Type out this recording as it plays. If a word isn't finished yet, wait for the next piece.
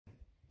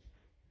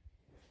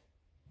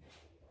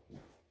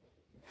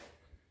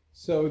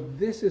So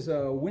this is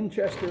a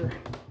Winchester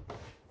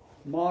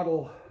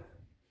Model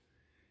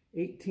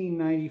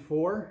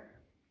 1894.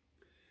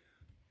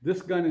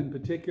 This gun in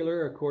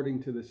particular,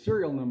 according to the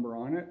serial number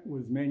on it,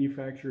 was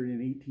manufactured in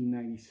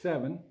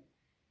 1897.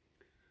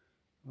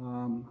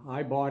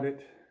 I bought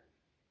it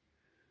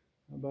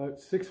about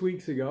 6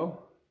 weeks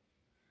ago,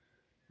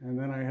 and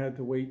then I had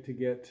to wait to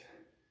get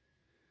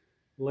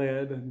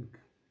lead and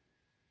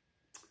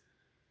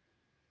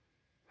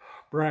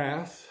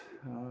brass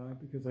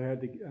because I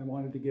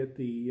wanted to get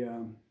the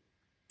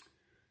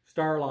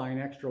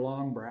Starline extra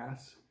long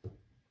brass.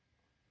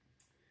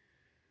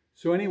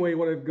 So anyway,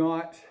 what I've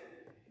got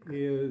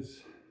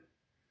is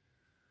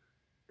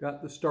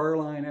the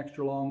Starline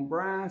extra long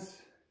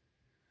brass.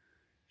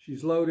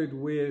 She's loaded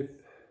with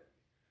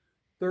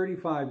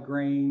 35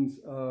 grains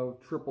of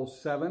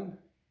 777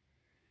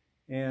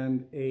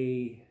 and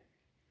a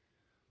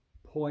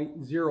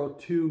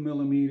 0.02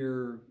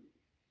 millimeter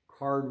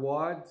card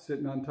wad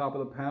sitting on top of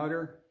the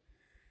powder.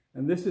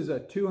 And this is a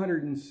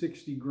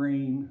 260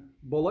 grain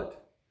bullet,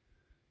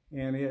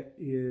 and it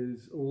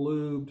is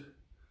lubed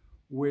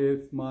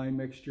with my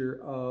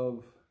mixture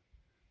of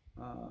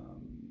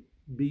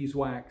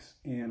beeswax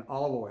and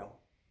olive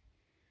oil.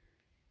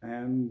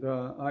 And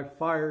I've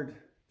fired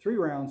 3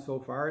 rounds so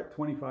far at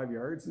 25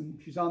 yards,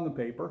 and she's on the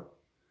paper,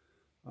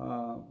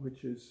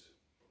 which is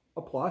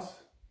a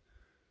plus.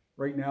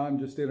 Right now I'm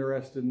just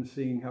interested in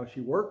seeing how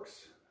she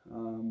works.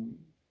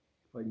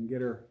 If I can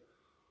get her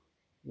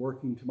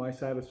working to my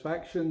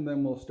satisfaction,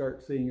 then we'll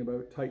start seeing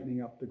about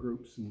tightening up the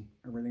groups and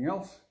everything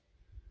else.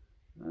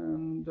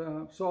 And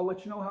so I'll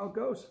let you know how it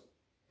goes.